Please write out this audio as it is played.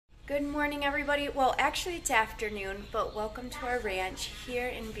Good morning, everybody. Well, actually it's afternoon, but welcome to our ranch here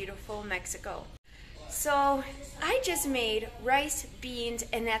in beautiful Mexico. So I just made rice, beans,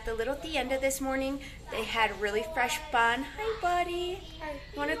 and at the little tienda this morning, they had really fresh pan. Hi, buddy. Hi.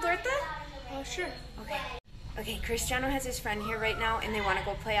 You want a torta? Oh, sure. Okay. Okay, Cristiano has his friend here right now, and they want to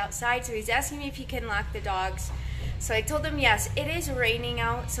go play outside, so he's asking me if he can lock the dogs. So I told him yes. It is raining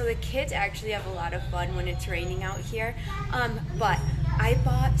out, so the kids actually have a lot of fun when it's raining out here. But I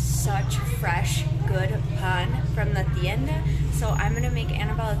bought such fresh, good pan from the tienda, so I'm gonna make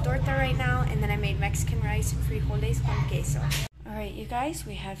Annabelle a torta right now, and then I made Mexican rice, frijoles con queso. All right, you guys,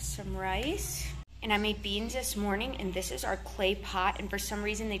 we have some rice, and I made beans this morning, and this is our clay pot, and for some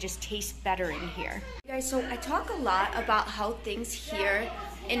reason they just taste better in here. You guys, so I talk a lot about how things here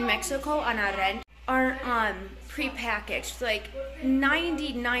in Mexico on our ranch are pre-packaged. Like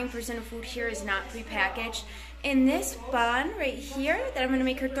 99% of food here is not pre-packaged. And this pan right here that I'm gonna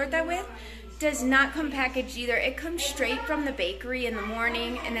make her torta with does not come packaged either. It comes straight from the bakery in the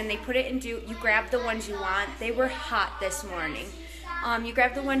morning, and then they put it into, you grab the ones you want. They were hot this morning. You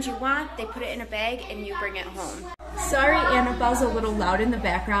grab the ones you want, they put it in a bag, and you bring it home. Sorry, Annabelle's a little loud in the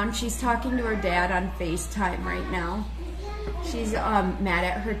background. She's talking to her dad on FaceTime right now. She's mad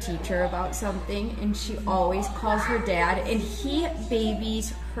at her teacher about something, and she always calls her dad, and he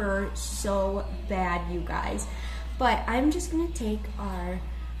babies her so bad, you guys. But I'm just gonna take our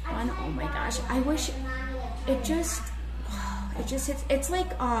one. Oh my gosh, I wish it's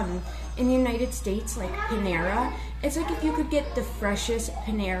like in the United States, like Panera. It's like if you could get the freshest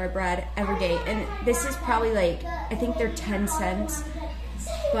Panera bread every day, and this is probably like, I think they're 10 cents.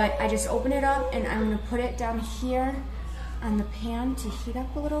 But I just open it up, and I'm gonna put it down here on the pan to heat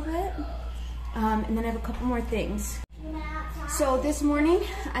up a little bit, and then I have a couple more things. So this morning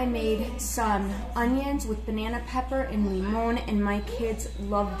I made some onions with banana pepper and limon, and my kids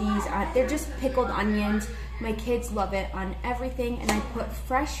love these. They're just pickled onions. My kids love it on everything, and I put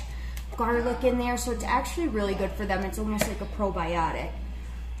fresh garlic in there, so it's actually really good for them. It's almost like a probiotic.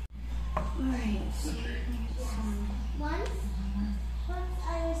 All right. So Once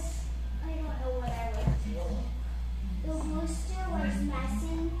I don't know what I was doing. The rooster was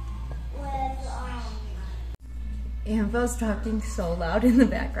messing with, Annabelle's talking so loud in the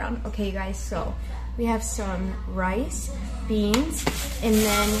background. Okay, you guys, so we have some rice, beans, and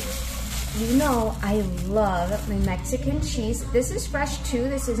then, you know, I love my Mexican cheese. This is fresh too,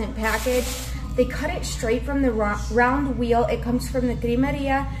 this isn't packaged. They cut it straight from the round wheel. It comes from the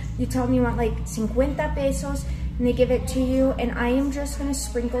cremeria. You tell them you want like 50 pesos, and they give it to you, and I am just gonna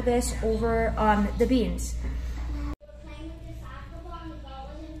sprinkle this over the beans.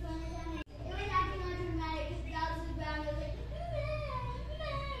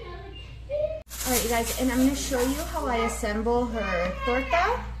 Alright, you guys, and I'm going to show you how I assemble her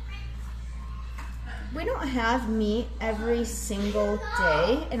torta. We don't have meat every single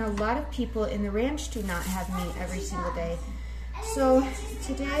day, and a lot of people in the ranch do not have meat every single day. So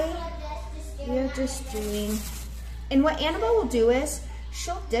today we are just doing, and what Annabelle will do is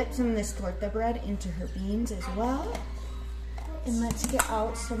she'll dip some of this torta bread into her beans as well. And let's get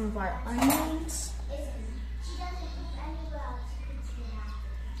out some of our onions.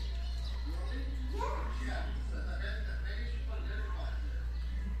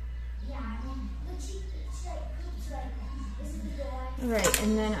 Alright,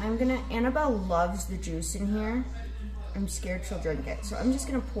 and then Annabelle loves the juice in here. I'm scared she'll drink it. So I'm just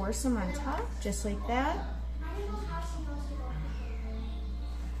gonna pour some on top, just like that.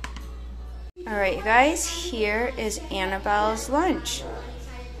 Alright, you guys, here is Annabelle's lunch.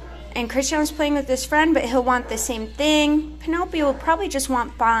 And Cristiano's playing with his friend, but he'll want the same thing. Penelope will probably just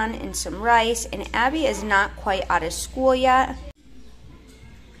want pan and some rice, and Abby is not quite out of school yet.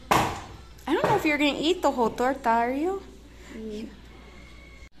 I don't know if you're gonna eat the whole torta, are you? Mm.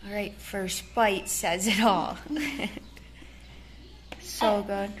 All right, first bite says it all. So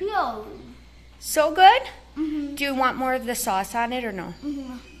good. So good? Mm-hmm. Do you want more of the sauce on it or no?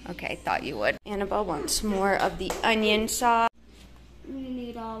 Mm-hmm. Okay, I thought you would. Annabelle wants more of the onion sauce. You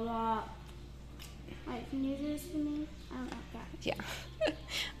need a lot. Wait, can you do this for me? I don't like that. Yeah.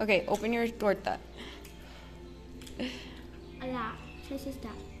 Okay, open your torta. A lot. Just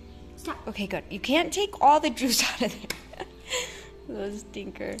stop. Stop. Okay, good. You can't take all the juice out of there. Those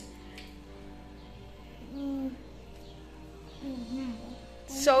stinker. Mm-hmm.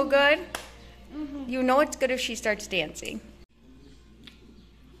 So good? Mm-hmm. You know it's good if she starts dancing.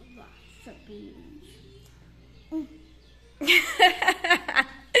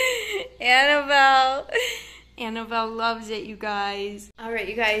 Annabelle. Annabelle loves it, you guys. All right,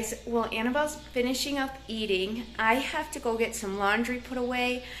 you guys. Well, Annabelle's finishing up eating. I have to go get some laundry put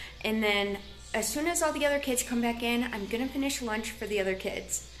away. And then as soon as all the other kids come back in, I'm going to finish lunch for the other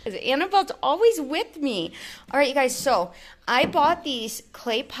kids. Annabelle's always with me. All right, you guys. So I bought these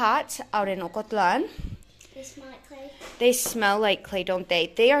clay pots out in Ocotlan. They smell like clay. They smell like clay, don't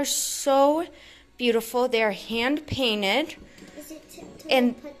they? They are so beautiful. They are hand painted. Is it to put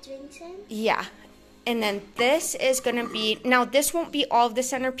drinks in? Yeah. And then this is going to be, now this won't be all of the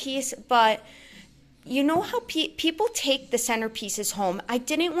centerpiece, but you know how people take the centerpieces home? I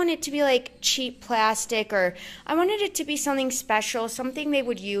didn't want it to be like cheap plastic, or I wanted it to be something special, something they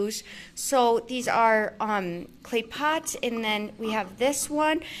would use. So these are clay pots, and then we have this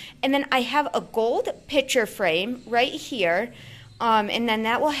one. And then I have a gold picture frame right here. And then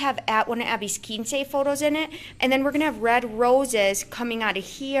that will have one of Abby's quince photos in it. And then we're going to have red roses coming out of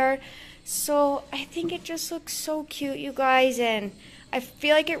here. So I think it just looks so cute, you guys. And I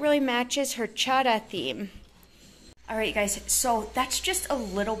feel like it really matches her chata theme. All right, you guys, so that's just a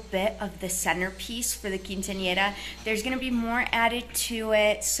little bit of the centerpiece for the quinceañera. There's going to be more added to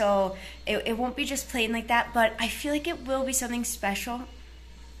it, so it won't be just plain like that, but I feel like it will be something special.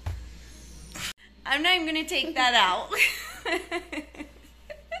 I'm not even going to take that out.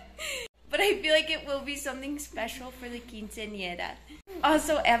 But I feel like it will be something special for the quinceañera.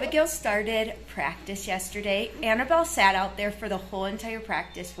 Also, Abigail started practice yesterday. Annabelle sat out there for the whole entire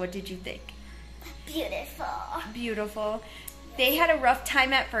practice. What did you think? Beautiful. Beautiful. They had a rough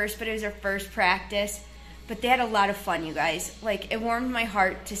time at first, but it was their first practice. But they had a lot of fun, you guys. Like, it warmed my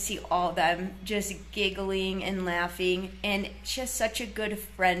heart to see all of them just giggling and laughing. And it's just such a good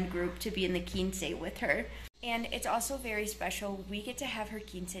friend group to be in the quince with her. And it's also very special. We get to have her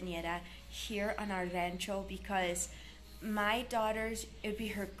quinceañera here on our rancho because my daughter's, it would be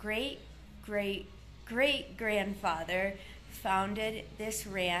her great-great-great-grandfather founded this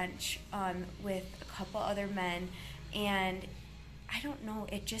ranch with a couple other men. And I don't know,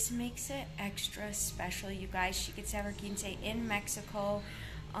 it just makes it extra special, you guys. She gets to have her quince in Mexico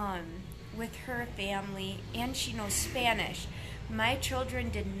with her family, and she knows Spanish. My children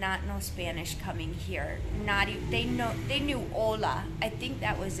did not know Spanish coming here. Not even, they knew hola. I think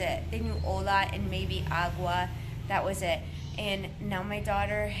that was it. They knew hola and maybe agua. That was it. And now my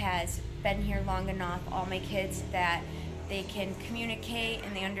daughter has been here long enough, all my kids, that they can communicate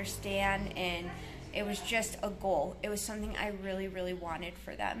and they understand, and it was just a goal. It was something I really, really wanted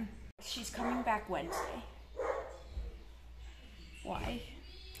for them. She's coming back Wednesday. Why?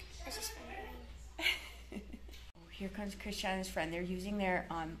 I just Here comes Christiana's friend. They're using their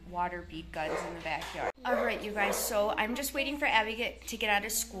water bead guns in the backyard. All right, you guys, so I'm just waiting for Abby to get out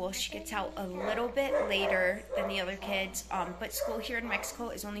of school. She gets out a little bit later than the other kids, but school here in Mexico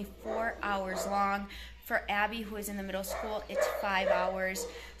is only 4 hours long. For Abby, who is in the middle school, it's 5 hours.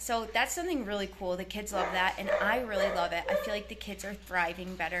 So that's something really cool. The kids love that, and I really love it. I feel like the kids are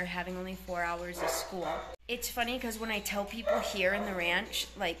thriving better having only 4 hours of school. It's funny because when I tell people here in the ranch,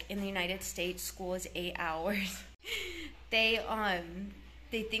 like in the United States, school is 8 hours. They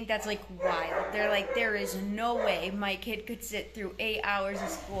think that's like wild. They're like, there is no way my kid could sit through 8 hours of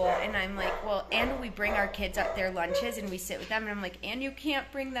school. And I'm like, well, and we bring our kids up their lunches and we sit with them. And I'm like, and you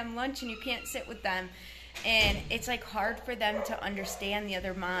can't bring them lunch and you can't sit with them. And it's like hard for them to understand the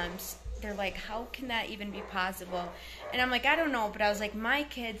other moms. They're like, how can that even be possible? And I'm like, I don't know. But I was like, my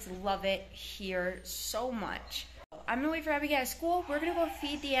kids love it here so much. I'm going to wait for Abby to get out of school. We're going to go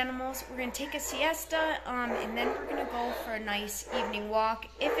feed the animals. We're going to take a siesta, and then we're going to go for a nice evening walk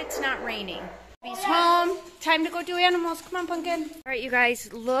if it's not raining. Abby's home. Time to go do animals. Come on, Pumpkin. All right, you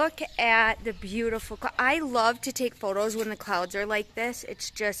guys, look at the beautiful clouds. I love to take photos when the clouds are like this. It's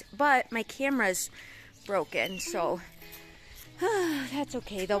just, but my camera's broken, so that's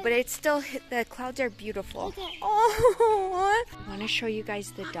okay though. But it's still, the clouds are beautiful. Oh, I want to show you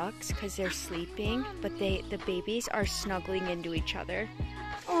guys the ducks because they're sleeping, but the babies are snuggling into each other.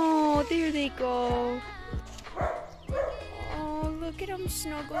 Oh, there they go. Oh, look at them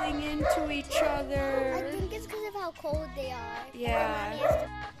snuggling into each other. I think it's because of how cold they are. Yeah.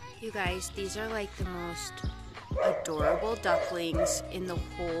 You guys, these are like the most adorable ducklings in the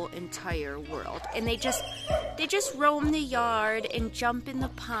whole entire world, and they just roam the yard and jump in the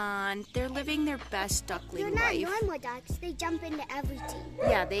pond. They're living their best duckling life. They're not normal ducks. They jump into everything.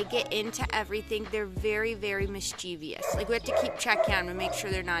 Yeah, they get into everything. They're very, very mischievous. Like, we have to keep checking on them to make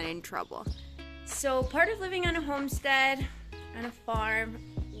sure they're not in trouble. So part of living on a homestead, on a farm,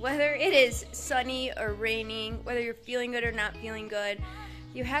 whether it is sunny or raining, whether you're feeling good or not feeling good,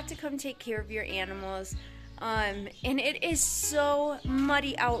 you have to come take care of your animals. And it is so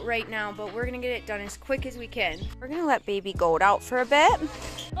muddy out right now, but we're gonna get it done as quick as we can. We're gonna let baby goat out for a bit.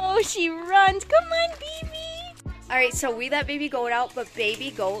 Oh, she runs. Come on, baby. All right, so we let baby goat out, but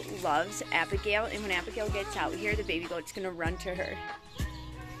baby goat loves Abigail, and when Abigail gets out here, the baby goat's gonna run to her.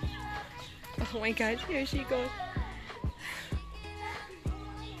 Oh my gosh, here she goes.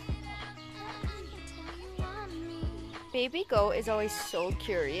 Baby goat is always so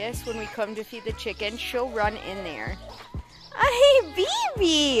curious. When we come to feed the chicken, she'll run in there. Hey,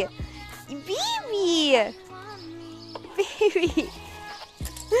 baby! Baby! Baby!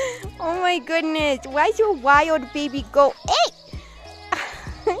 Oh my goodness, why so wild, baby goat?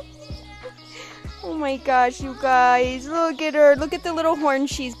 Hey! Oh my gosh, you guys, look at her. Look at the little horns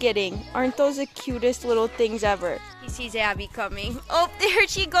she's getting. Aren't those the cutest little things ever? He sees Abby coming. Oh, there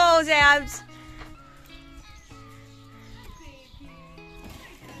she goes, Abs.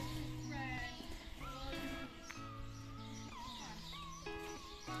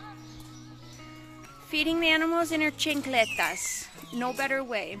 Feeding the animals in her chancletas. No better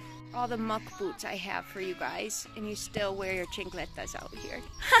way. All the muck boots I have for you guys, and you still wear your chancletas out here.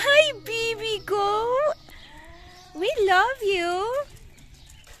 Hi, baby goat. We love you.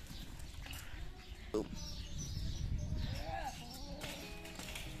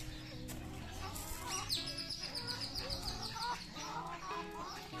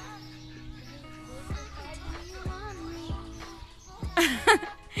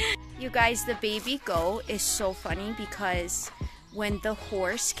 You guys, the baby goat is so funny because when the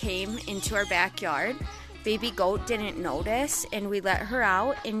horse came into our backyard, baby goat didn't notice, and we let her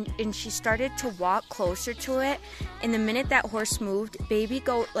out, and she started to walk closer to it, and the minute that horse moved, baby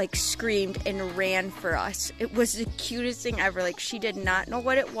goat like screamed and ran for us. It was the cutest thing ever. Like, she did not know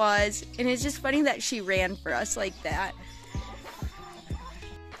what it was, and it's just funny that she ran for us like that.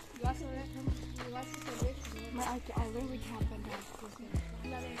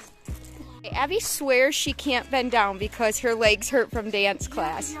 Abby swears she can't bend down because her legs hurt from dance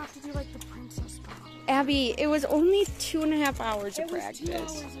class. You have to do like the princess bow. Abby, it was only 2.5 hours of practice. 2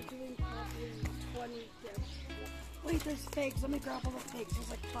 hours of doing probably 20 dips. Wait, there's figs. Let me grab all the figs. There's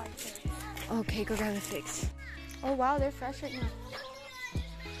like 5 figs. Okay, go grab the figs. Oh wow, they're fresh right now.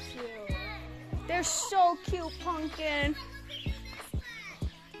 Cute. They're so cute, pumpkin.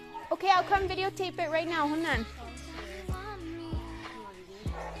 Okay, I'll come videotape it right now. Hold on.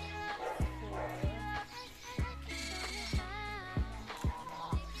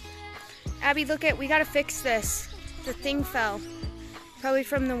 Abby, look we gotta fix this. The thing fell. Probably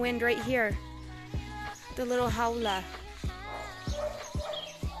from the wind right here. The little howler.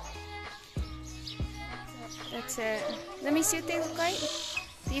 That's it. Let me see what they look like.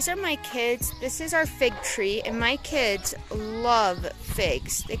 These are my kids. This is our fig tree, and my kids love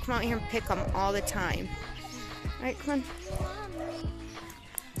figs. They come out here and pick them all the time. All right, come on.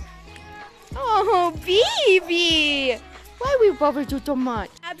 Oh, baby! Why we bother you so much?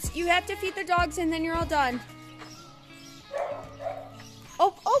 Abs, you have to feed the dogs and then you're all done.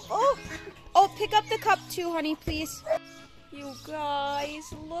 Oh, oh, oh. Oh, pick up the cup too, honey, please. You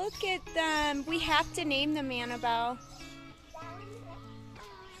guys, look at them. We have to name them, Annabelle.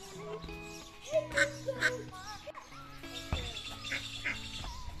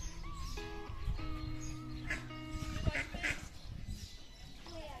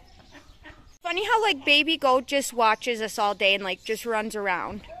 Funny how like baby goat just watches us all day and like just runs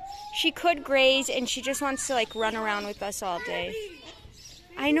around. She could graze and she just wants to like run around with us all day.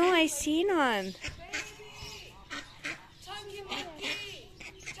 I know, I seen them.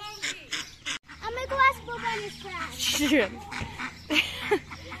 I'm gonna go ask Boba on his crash.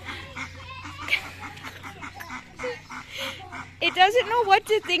 It doesn't know what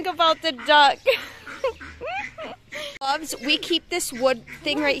to think about the duck. We keep this wood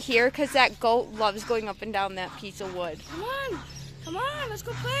thing right here because that goat loves going up and down that piece of wood. Come on, let's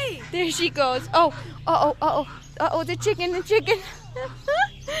go play. There she goes. Oh, uh-oh, uh-oh, uh-oh, the chicken.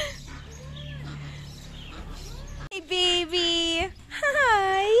 Hey, baby.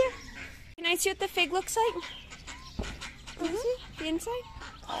 Hi. Can I see what the fig looks like? Can you see the inside?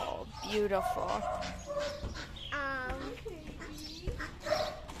 Oh, beautiful.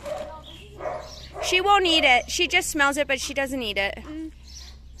 She won't eat it. She just smells it, but she doesn't eat it.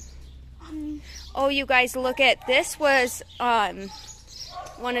 Oh, you guys, look at this. Was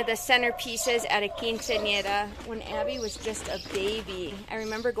one of the centerpieces at a quinceañera when Abby was just a baby. I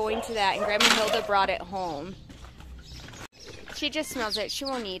remember going to that, and Grandma Hilda brought it home. She just smells it. She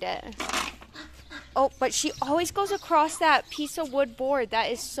won't eat it. Oh, but she always goes across that piece of wood board.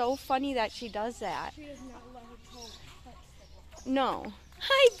 That is so funny that she does that. She does not let her toe touch the wood. No.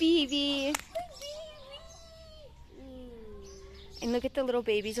 Hi, baby. And look at the little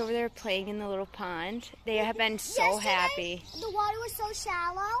babies over there playing in the little pond. They have been so happy. The water was so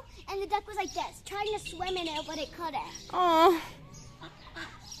shallow, and the duck was like this, trying to swim in it, but it couldn't. Oh.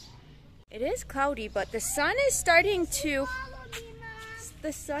 It is cloudy, but the sun is starting to...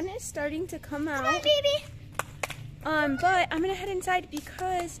 The sun is starting to come out. Come on, baby. But I'm gonna head inside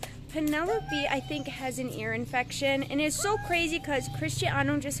because Penelope, I think, has an ear infection. And it's so crazy because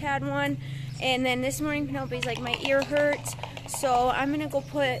Cristiano just had one. And then this morning, Penelope's like, my ear hurts. So I'm gonna go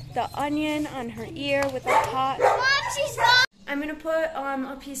put the onion on her ear with a pot. Mom, she's gone. I'm gonna put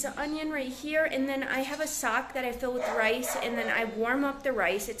a piece of onion right here, and then I have a sock that I fill with rice, and then I warm up the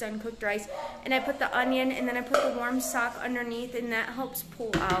rice, it's uncooked rice, and I put the onion, and then I put the warm sock underneath, and that helps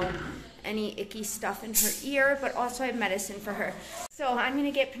pull out any icky stuff in her ear, but also I have medicine for her. So I'm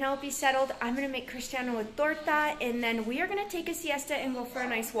gonna get Penelope settled, I'm gonna make Cristiano a torta, and then we are gonna take a siesta and go for a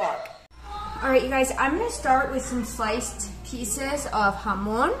nice walk. Alright, you guys, I'm gonna start with some sliced pieces of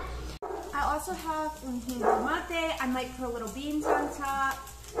jamón. I also have un jitomate. I might put a little beans on top,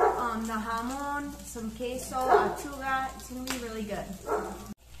 the jamón, some queso, lechuga. It's gonna be really good.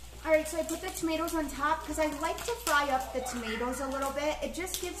 Alright, so I put the tomatoes on top because I like to fry up the tomatoes a little bit. It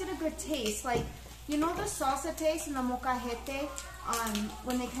just gives it a good taste. Like, you know the salsa taste and the molcajete,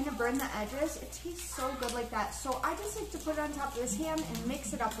 when they kind of burn the edges? It tastes so good like that. So I just like to put it on top of this ham and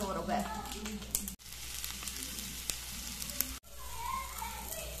mix it up a little bit.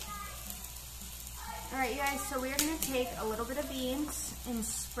 Alright, you guys, so we're going to take a little bit of beans and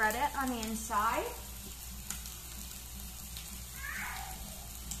spread it on the inside.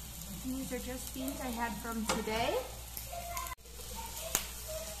 And these are just beans I had from today.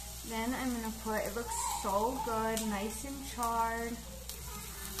 Then I'm going to put, it looks so good, nice and charred.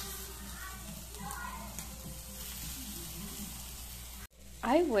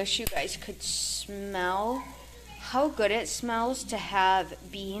 I wish you guys could smell how good it smells to have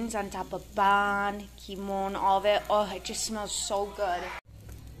beans on top of pan, kimon, all of it. Oh, it just smells so good.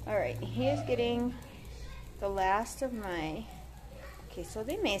 All right, he is getting the last of my queso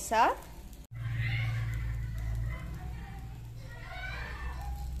de mesa.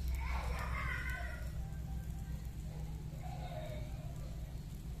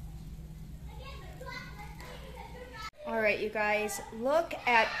 Alright, you guys, look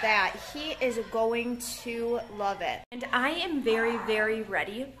at that. He is going to love it. And I am very, very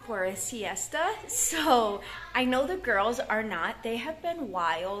ready for a siesta. So I know the girls are not. They have been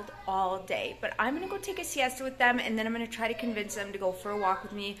wild all day. But I'm going to go take a siesta with them, and then I'm going to try to convince them to go for a walk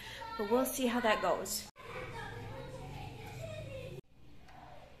with me. But we'll see how that goes.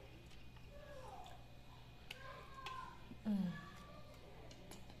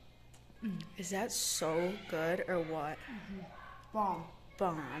 Is that so good or what? Bomb.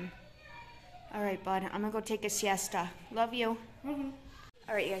 Bomb. All right, bud. I'm gonna go take a siesta. Love you.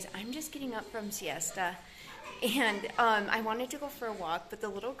 All right, you guys. I'm just getting up from siesta, and I wanted to go for a walk, but the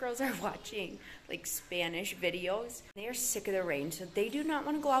little girls are watching like Spanish videos. They are sick of the rain, so they do not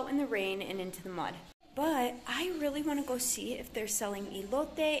want to go out in the rain and into the mud. But I really want to go see if they're selling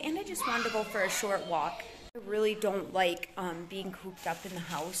elote, and I just wanted to go for a short walk. I really don't like being cooped up in the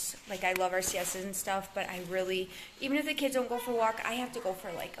house. Like, I love our siestas and stuff, but I really, even if the kids don't go for a walk, I have to go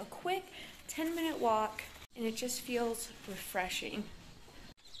for like a quick 10-minute walk, and it just feels refreshing.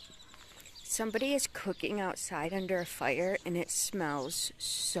 Somebody is cooking outside under a fire, and it smells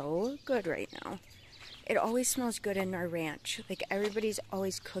so good right now. It always smells good in our ranch. Like, everybody's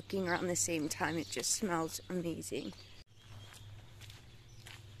always cooking around the same time. It just smells amazing.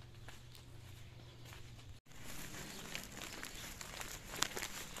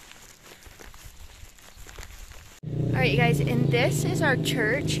 Alright, you guys, and this is our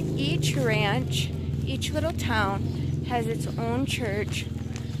church. Each ranch, each little town has its own church.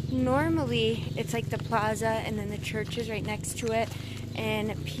 Normally, it's like the plaza, and then the church is right next to it.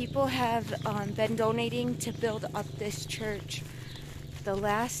 And people have been donating to build up this church the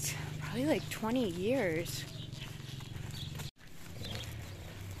last probably like 20 years.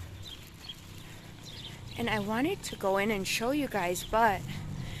 And I wanted to go in and show you guys, but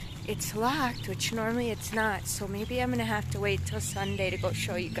it's locked, which normally it's not, so maybe I'm gonna have to wait till Sunday to go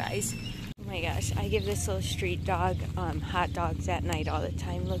show you guys. Oh my gosh, I give this little street dog hot dogs at night all the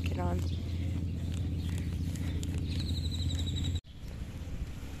time. Look at him.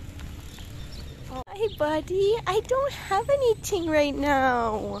 Oh, hi buddy, I don't have anything right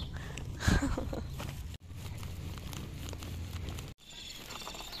now.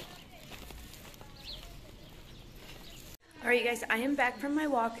 Alright, you guys, I am back from my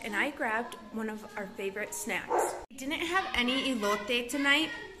walk, and I grabbed one of our favorite snacks. I didn't have any elote tonight,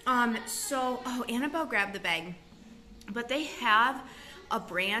 oh, Annabelle grabbed the bag. But they have a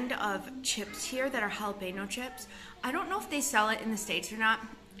brand of chips here that are jalapeno chips. I don't know if they sell it in the States or not.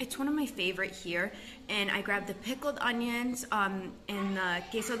 It's one of my favorite here. And I grabbed the pickled onions and the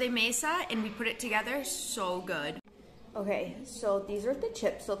queso de mesa, and we put it together. So good. Okay, so these are what the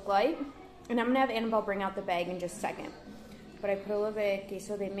chips look like. And I'm gonna have Annabelle bring out the bag in just a second. But I put a little bit of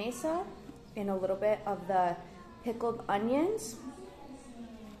queso de mesa and a little bit of the pickled onions.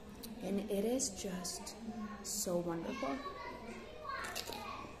 And it is just so wonderful.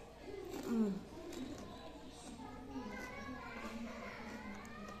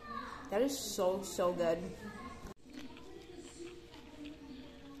 That is so, so good.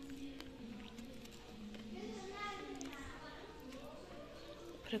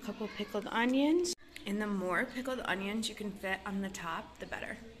 Put a couple pickled onions. And the more pickled onions you can fit on the top, the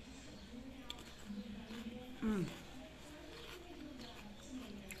better.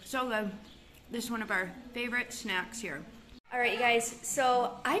 So good. This is one of our favorite snacks here. All right, you guys,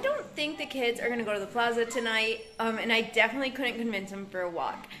 so I don't think the kids are gonna go to the plaza tonight, and I definitely couldn't convince them for a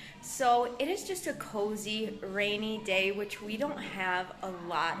walk. So it is just a cozy, rainy day, which we don't have a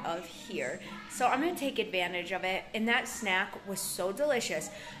lot of here. So I'm gonna take advantage of it, and that snack was so delicious.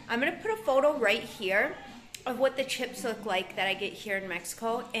 I'm gonna put a photo right here of what the chips look like that I get here in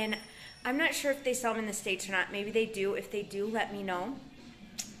Mexico, and I'm not sure if they sell them in the States or not. Maybe they do. If they do, let me know.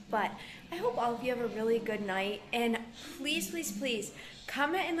 But I hope all of you have a really good night, and please, please, please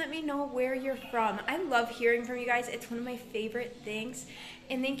comment and let me know where you're from. I love hearing from you guys. It's one of my favorite things.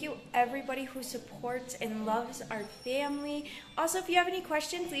 And thank you everybody who supports and loves our family. Also, if you have any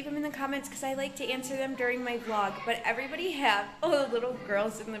questions, leave them in the comments because I like to answer them during my vlog. But everybody have, oh, the little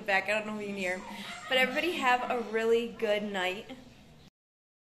girls in the back, I don't know if you can hear, but everybody have a really good night.